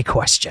or die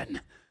question.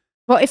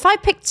 Well, if I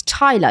picked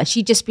Tyler,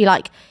 she'd just be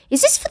like,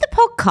 is this for the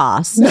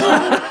podcast?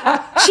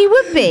 She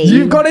would be.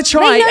 You've got to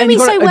try. They know me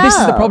so well. This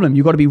is the problem.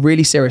 You've got to be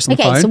really serious on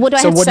the phone. Okay, so what do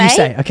I have to say? So what do you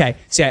say? Okay,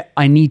 so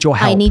I need your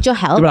help. I need your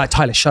help. You're like,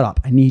 Tyler, shut up.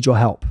 I need your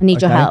help. I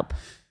need your help.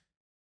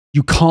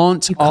 You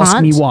can't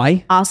ask me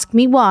why. Ask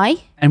me why.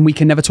 And we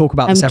can never talk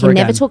about this ever again. We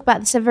can never talk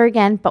about this ever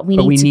again, but we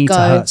need to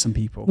hurt some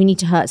people. We need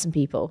to hurt some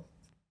people.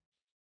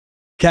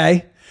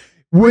 Okay.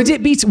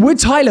 Would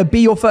Tyler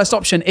be your first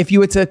option if you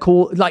were to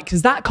call, like,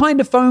 because that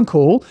kind of phone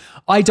call,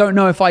 I don't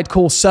know if I'd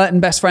call certain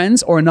best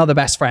friends or another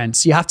best friend.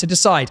 So you have to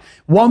decide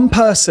one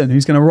person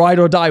who's going to ride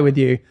or die with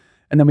you,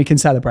 and then we can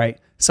celebrate.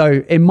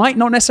 So it might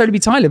not necessarily be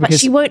Tyler, because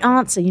she won't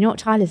answer. You know what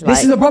Tyler's like.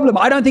 This is the problem.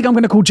 I don't think I'm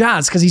going to call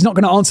Jazz because he's not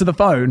going to answer the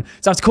phone.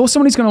 So I have to call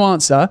someone who's going to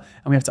answer,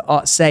 and we have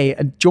to say,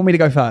 do you want me to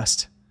go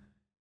first?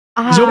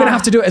 Because you're going to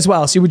have to do it as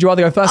well. So would you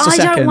rather go first or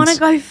second? I don't want to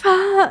go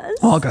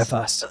first. I'll go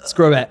first.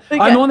 Screw it. Okay.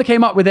 I'm the one that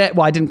came up with it.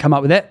 Well, I didn't come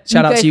up with it.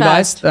 Shout out to you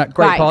guys. Great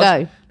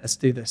pod. Go. Let's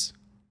do this.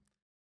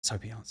 Let's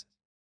hope he answers.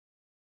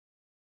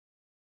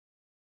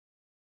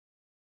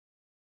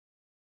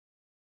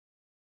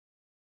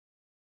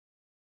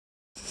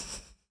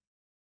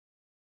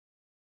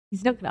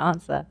 He's not going to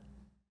answer.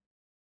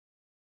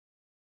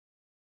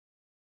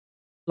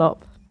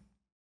 Flop.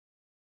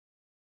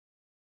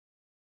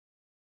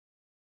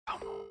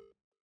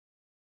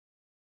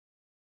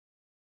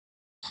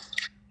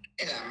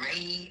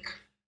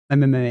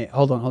 Mate.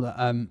 Hold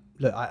on.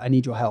 Look, I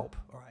need your help.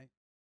 All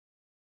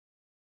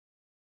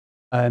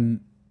right.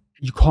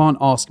 You can't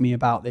ask me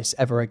about this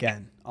ever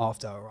again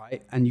after, all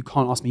right? And you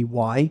can't ask me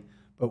why,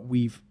 but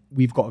we've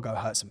got to go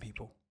hurt some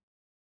people.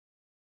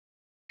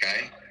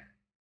 Okay.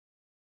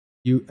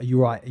 Are you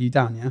right? Are you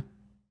down? Yeah.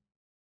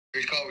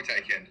 Whose car are we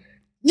taking?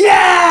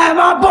 Yeah,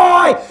 my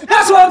boy.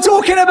 That's what I'm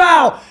talking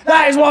about.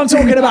 That is what I'm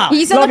talking about.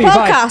 He's on the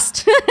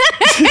podcast.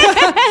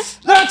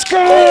 Let's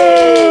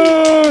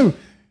go.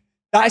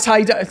 That is how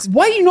you do it.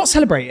 Why are you not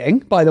celebrating,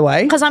 by the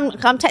way? Because I'm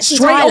texting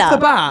Straight Tyler. Off the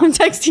bat. I'm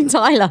texting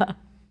Tyler.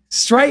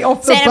 Straight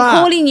off the bat.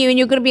 I'm calling you and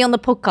you're going to be on the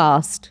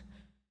podcast.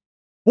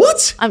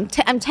 What? I'm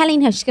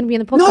telling her she's going to be on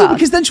the podcast. No,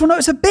 because then she'll know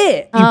it's a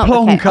bit, you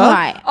plonker. Okay. All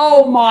right.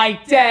 Oh, my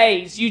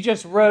days. You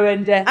just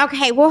ruined it.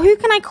 Okay, well, who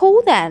can I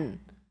call then?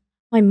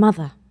 My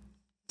mother.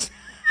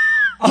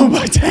 Oh,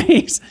 my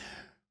days.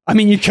 I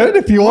mean, you could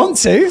if you want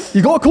to.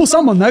 You got to call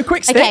someone, though.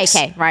 Quick sticks.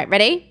 Okay. Right,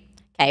 ready?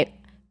 Okay.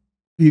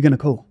 Who are you going to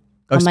call?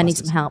 I need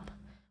some help.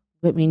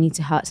 We need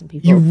to hurt some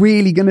people. You're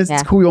really going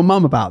to call your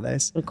mum about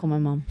this? We'll call my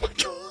mum. Oh my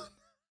God.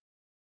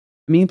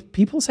 I mean,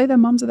 people say their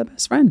mums are their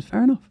best friend.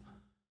 Fair enough.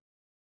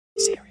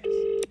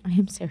 Serious. I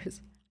am serious.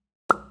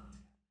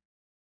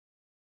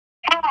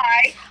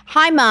 Hi.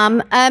 Hi,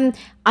 Mum.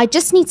 I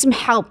just need some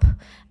help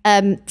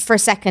for a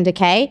second,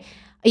 okay?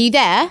 Are you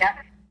there?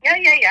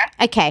 Yeah.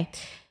 Okay.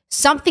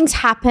 Something's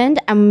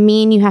happened and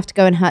me and you have to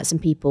go and hurt some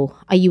people.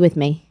 Are you with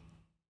me?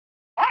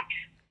 What?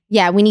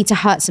 Yeah, we need to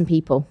hurt some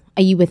people.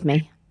 Are you with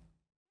me?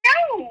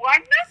 No,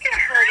 I'm not going to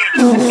hurt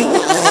anyone.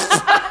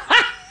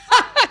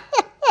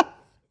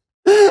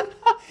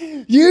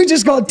 You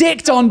just got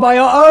dicked on by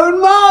your own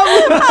mum.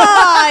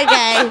 Oh,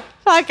 okay.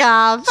 Fuck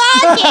off.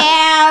 Fuck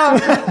you.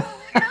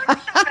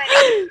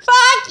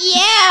 Fuck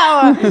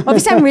you.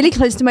 Obviously, I'm really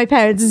close to my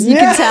parents, as you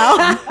can tell.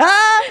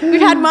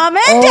 We've had mom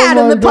and dad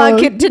on the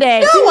podcast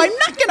today. No, I'm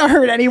not going to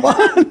hurt anyone.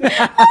 Oh, my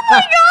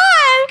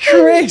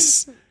God.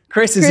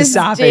 Chris is a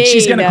savage.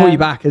 She's going to call you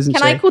back, isn't she?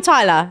 Can I call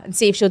Tyler and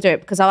see if she'll do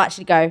it? Because I'll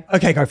actually go.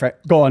 Okay, go for it.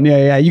 Go on.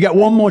 Yeah. You get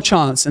one more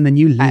chance and then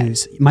you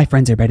lose. My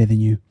friends are better than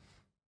you.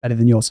 Better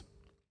than yours.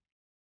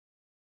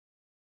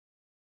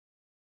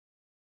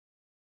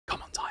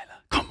 Come on, Tyler.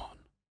 Come on.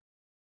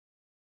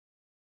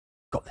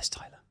 Got this,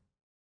 Tyler.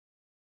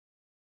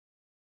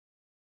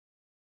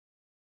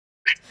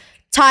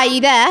 Ty,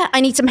 you there?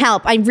 I need some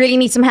help. I really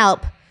need some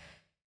help.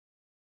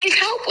 Need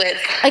help with?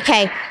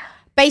 Okay.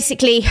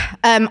 Basically,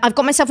 I've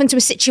got myself into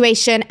a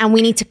situation and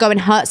we need to go and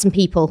hurt some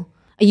people.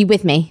 Are you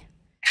with me?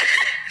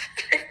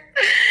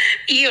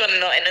 You're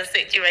not in a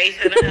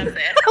situation, has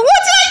it?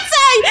 What did I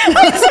say?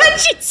 I said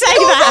she'd say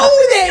that. Go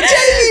with it.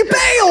 Jamie, you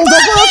bailed.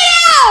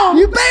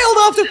 You bailed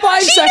after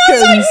 5 she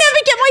seconds. knows I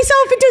never get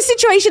myself into a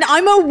situation.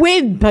 I'm a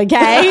wimp,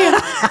 okay?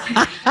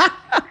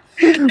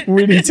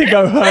 We need to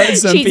go hurt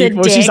some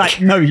people. She's like,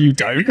 no, you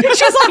don't.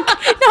 She was like,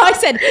 no, I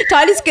said,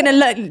 Tyler's going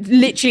to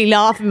literally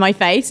laugh in my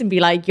face and be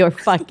like, you're a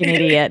fucking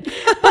idiot.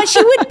 But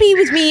she would be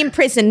with me in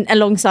prison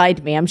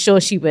alongside me. I'm sure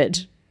she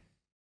would.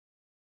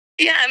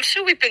 Yeah, I'm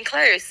sure we've been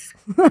close.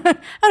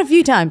 A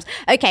few times.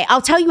 Okay,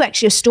 I'll tell you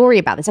actually a story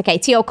about this. Okay,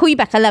 T, I'll call you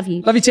back. I love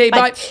you. Love you, T.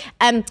 Bye.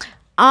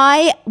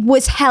 I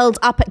was held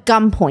up at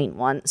gunpoint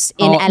once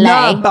in LA.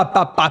 No,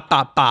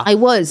 I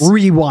was.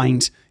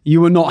 Rewind.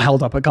 You were not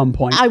held up at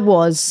gunpoint. I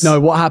was. No,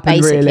 what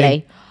happened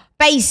really?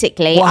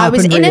 Basically, I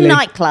was in a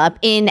nightclub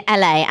in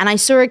LA and I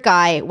saw a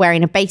guy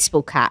wearing a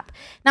baseball cap.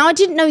 Now, I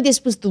didn't know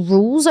this was the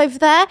rules over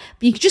there,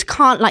 but you just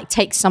can't like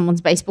take someone's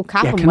baseball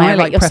cap and wear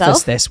it yourself. Can I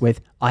preface this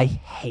with, I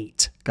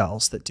hate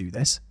girls that do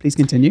this. Please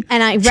continue.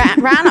 And I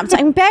ran up to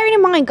him, bearing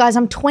in mind, guys,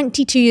 I'm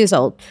 22 years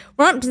old.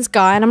 Ran up to this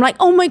guy and I'm like,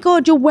 oh my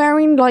God, you're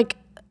wearing like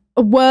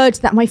a word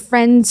that my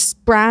friend's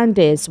brand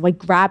is. So I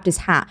grabbed his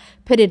hat,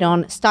 put it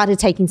on, started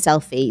taking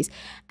selfies,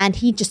 and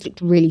he just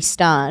looked really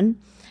stern.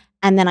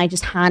 And then I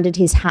just handed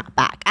his hat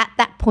back. At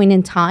that point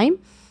in time,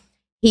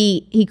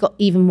 he got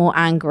even more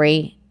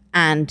angry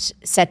and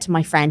said to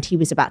my friend he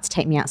was about to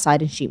take me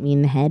outside and shoot me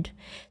in the head.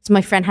 So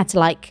my friend had to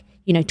like,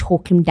 you know,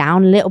 talk him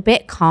down a little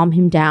bit, calm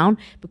him down,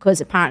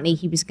 because apparently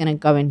he was going to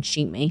go and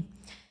shoot me.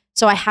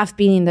 So I have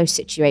been in those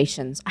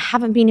situations. I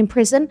haven't been in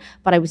prison,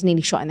 but I was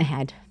nearly shot in the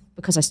head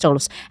because I stole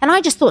it. And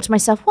I just thought to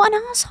myself, what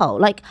an asshole.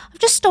 Like, I've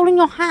just stolen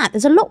your hat.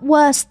 There's a lot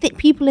worse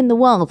people in the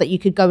world that you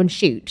could go and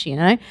shoot, you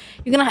know?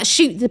 You're going to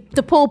shoot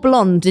the poor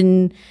blonde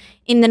in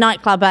the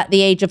nightclub at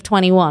the age of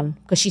 21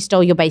 because she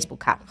stole your baseball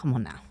cap. Come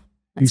on now.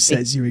 Who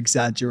says you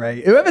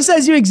exaggerate? Whoever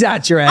says you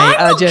exaggerate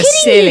are just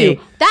silly.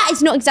 You. That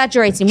is not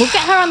exaggerating. We'll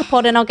get her on the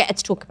pod and I'll get her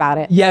to talk about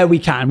it. Yeah, we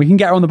can. We can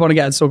get her on the pod and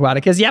get her to talk about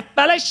it because you're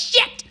full of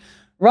shit.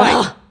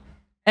 Right.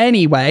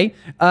 Anyway,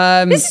 this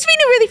has been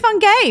a really fun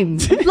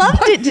game.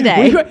 Loved it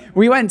today.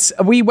 We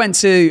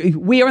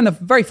are in the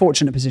very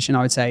fortunate position,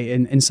 I would say,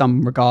 in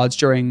some regards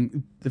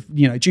during the,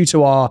 you know, due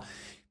to our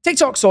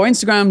TikToks or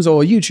Instagrams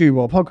or YouTube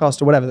or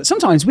podcast or whatever, that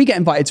sometimes we get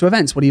invited to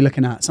events. What are you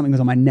looking at? Something was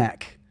on my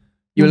neck.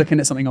 You were looking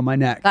at something on my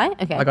neck.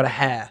 Okay. I got a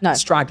hair. No.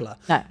 Straggler.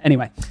 No.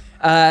 Anyway,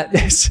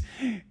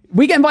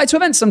 we get invited to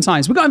events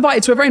sometimes. We got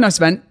invited to a very nice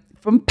event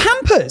from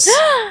Pampers.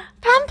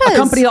 Pampers. A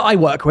company that I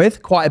work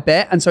with quite a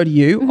bit, and so do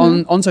you,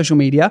 on social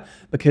media,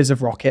 because of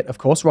Rokit, of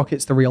course.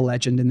 Rokit's the real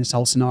legend in this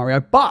whole scenario.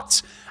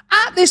 But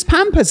at this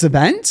Pampers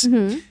event,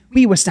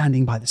 we were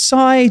standing by the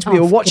side. We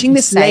were watching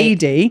this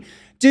lady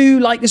do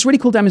like this really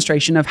cool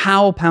demonstration of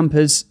how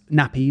Pampers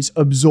nappies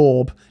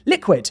absorb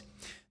liquid.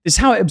 This is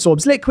how it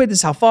absorbs liquid. This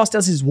is how fast it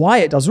does. This is why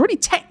it does. A really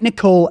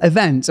technical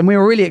event. And we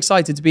were really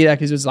excited to be there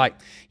because it was like,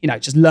 you know,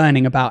 just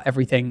learning about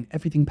everything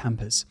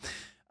Pampers.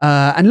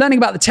 And learning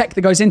about the tech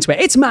that goes into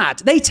it. It's mad.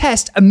 They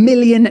test 1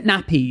 million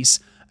nappies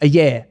a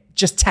year.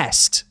 Just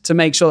test to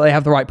make sure they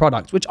have the right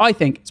product, which I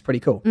think is pretty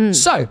cool.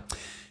 So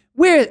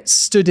we're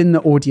stood in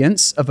the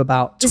audience of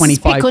about 25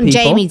 people. This is Pick on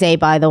Jamie Day,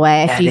 by the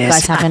way, if you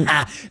guys haven't.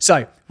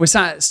 So we're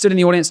stood in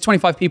the audience,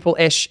 25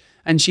 people-ish.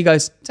 And she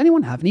goes, does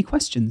anyone have any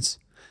questions?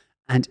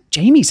 And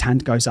Jamie's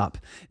hand goes up.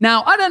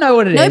 Now, I don't know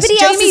what it is.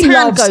 Nobody else's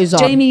hand goes on.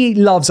 Jamie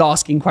loves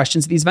asking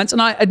questions at these events,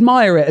 and I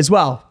admire it as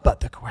well.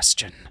 But the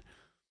question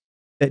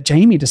that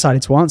Jamie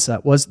decided to answer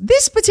was,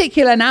 this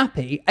particular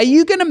nappy, are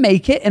you going to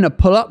make it in a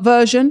pull-up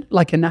version,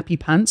 like a nappy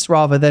pants,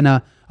 rather than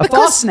a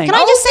fastening? Can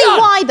I just say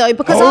why, though?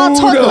 Because our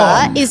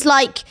toddler is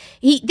like,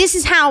 this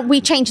is how we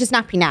change his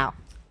nappy now.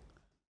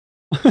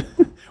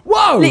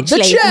 Whoa,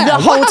 literally, the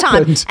whole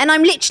time. And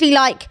I'm literally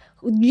like,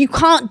 you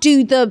can't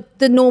do the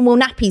normal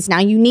nappies now.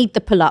 You need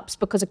the pull-ups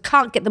because I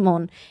can't get them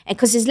on. And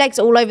because his legs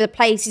are all over the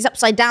place. He's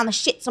upside down. The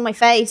shit's on my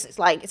face. It's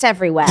like, it's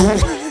everywhere.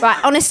 Right,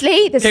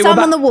 honestly, there's some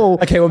on the wall.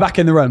 Okay, we're back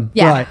in the room.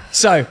 Yeah. Right,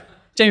 so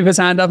Jamie puts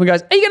her hand up and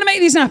goes, are you going to make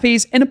these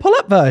nappies in a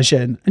pull-up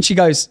version? And she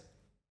goes,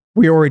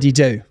 we already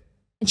do.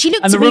 And she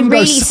looked at me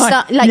really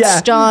sternly.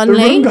 The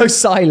room goes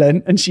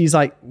silent and she's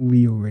like,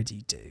 we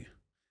already do.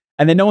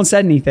 And then no one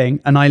said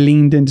anything. And I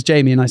leaned into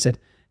Jamie and I said,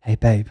 hey,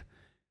 babe,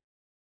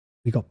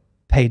 we got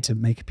paid to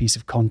make a piece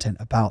of content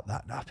about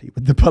that nappy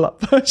with the pull-up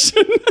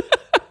version.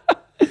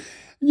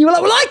 You were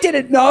like, well, I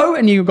didn't know.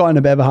 And you got in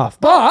a bit of a huff.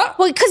 But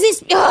because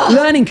it's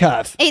learning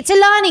curve. It's a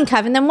learning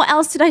curve. And then what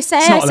else did I say?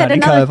 I said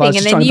another thing.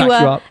 And then you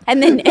were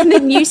and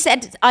then you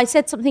said I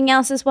said something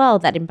else as well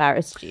that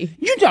embarrassed you.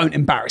 You don't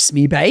embarrass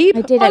me, babe.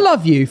 I did. I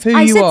love you for who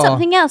you are. I said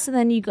something else and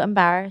then you got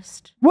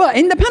embarrassed. What,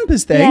 in the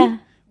Pampers thing? Yeah.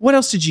 What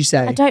else did you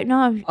say? I don't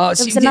know. There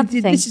was another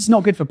thing. This is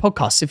not good for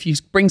podcasts. If you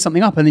bring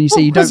something up and then you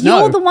say you don't know.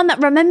 Because you're the one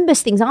that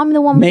remembers things. I'm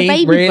the one with the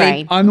baby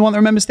brain. I'm the one that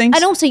remembers things?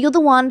 And also, you're the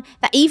one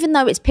that even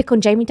though it's Pick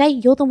on Jamie Day,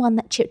 you're the one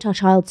that chipped our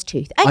child's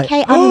tooth.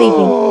 Okay, I'm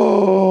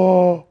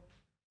leaving.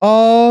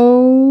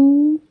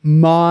 Oh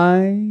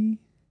my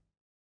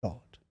God.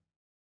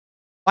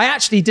 I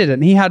actually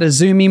didn't. He had a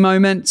zoomy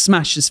moment,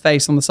 smashed his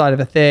face on the side of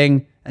a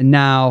thing, and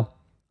now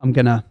I'm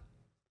gonna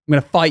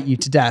fight you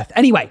to death.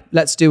 Anyway,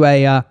 let's do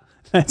a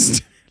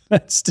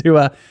Let's do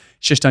a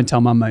shush don't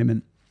tell mum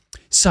moment.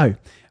 So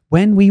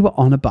when we were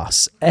on a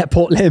bus at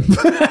Port Limp. She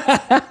wasn't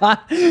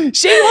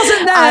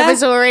there. I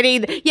was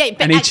already... Yeah,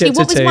 but actually,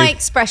 what was my tooth.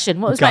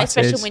 expression? What was my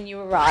expression when you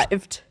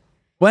arrived?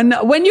 When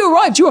you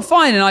arrived, you were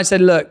fine. And I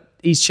said, look,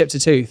 he's chipped a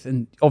tooth.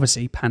 And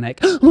obviously panic.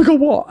 Oh my God,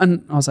 what?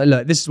 And I was like,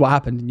 look, this is what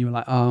happened. And you were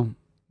like, oh...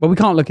 Well, we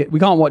can't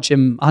watch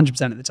him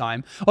 100% of the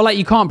time. Or like,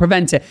 you can't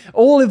prevent it.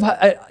 All of,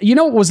 you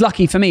know what was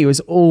lucky for me was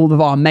all of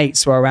our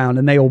mates were around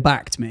and they all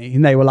backed me.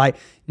 And they were like,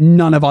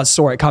 none of us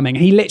saw it coming.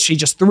 He literally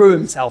just threw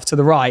himself to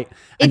the right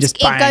and just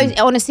bang. It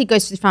honestly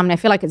goes through the family. I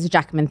feel like it's a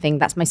Jackman thing.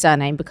 That's my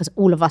surname because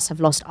all of us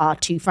have lost our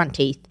 2 front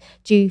teeth.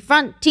 2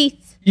 front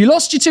teeth. You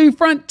lost your 2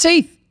 front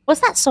teeth. What's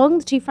that song?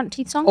 The 2 front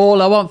teeth song?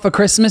 All I want for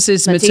Christmas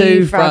is my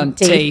 2 front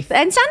teeth.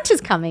 And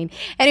Santa's coming.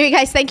 Anyway,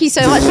 guys, thank you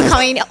so much for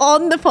coming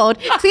on the pod.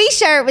 Please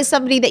share it with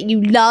somebody that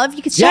you love.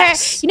 You can share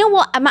it. You know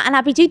what Matt and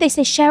Abby do? They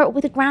say share it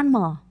with a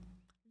grandma.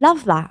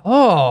 Love that.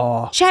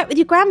 Oh. Share it with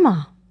your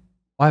grandma.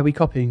 Why are we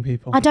copying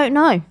people? I don't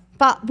know,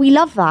 but we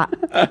love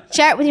that.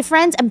 Share it with your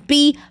friends and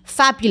be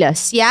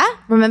fabulous. Yeah?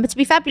 Remember to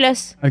be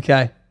fabulous.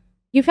 Okay.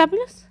 You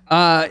fabulous?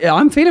 Yeah,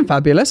 I'm feeling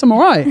fabulous. I'm all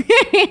right.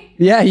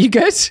 Yeah, you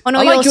good? On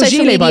all your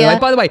social media.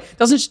 By the way.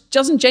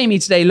 Doesn't Jamie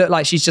today look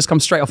like she's just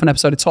come straight off an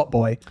episode of Top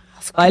Boy?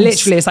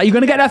 Literally, it's like, you're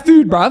going to get that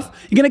food, bruv.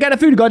 You're going to get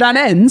that food, go down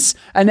ends.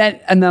 And then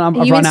I've run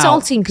out. You're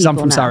insulting people because I'm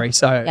from Surrey,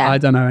 so I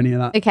don't know any of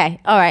that. Okay,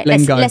 all right.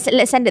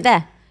 Let's end it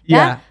there.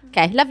 Yeah?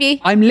 Okay, love you.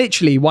 I'm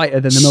literally whiter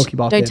than the Milky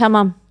Bar. Don't tell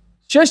mum.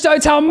 Just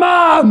don't tell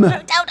mum.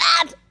 Don't tell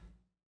dad.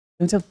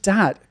 Don't tell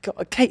dad. God,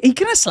 okay, are you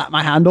going to slap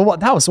my hand or what?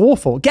 That was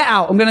awful. Get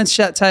out. I'm going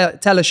to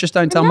tell us just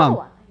don't tell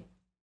mum.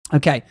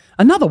 Okay,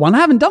 another one. I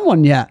haven't done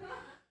one yet.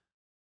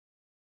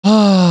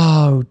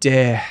 Oh,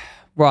 dear.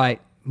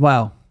 Right,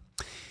 well,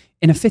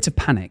 in a fit of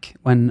panic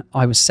when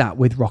I was sat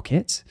with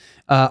Rokit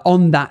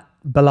on that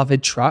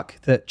beloved truck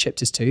that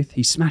chipped his tooth,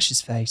 he smashed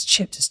his face,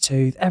 chipped his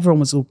tooth, everyone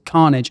was all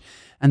carnage.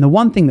 And the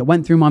one thing that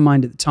went through my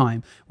mind at the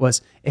time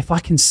was, if I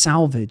can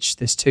salvage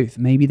this tooth,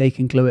 maybe they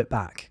can glue it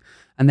back.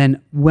 And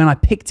then when I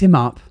picked him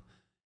up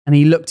and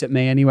he looked at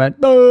me and he went,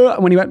 "Bah,"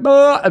 and when he went,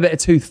 "Bah," a bit of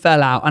tooth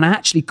fell out and I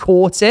actually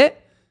caught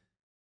it.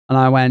 And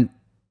I went,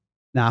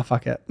 nah,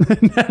 fuck it.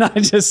 And I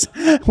just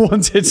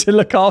wanted to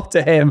look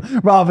after him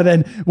rather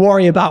than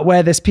worry about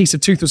where this piece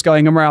of tooth was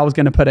going and where I was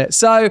going to put it.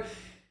 So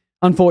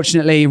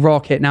unfortunately,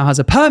 Rokit now has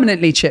a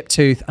permanently chipped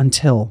tooth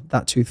until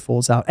that tooth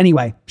falls out.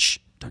 Anyway, shh,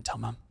 don't tell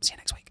mum. See you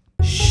next week.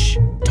 Shh,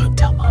 don't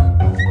tell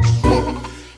mum.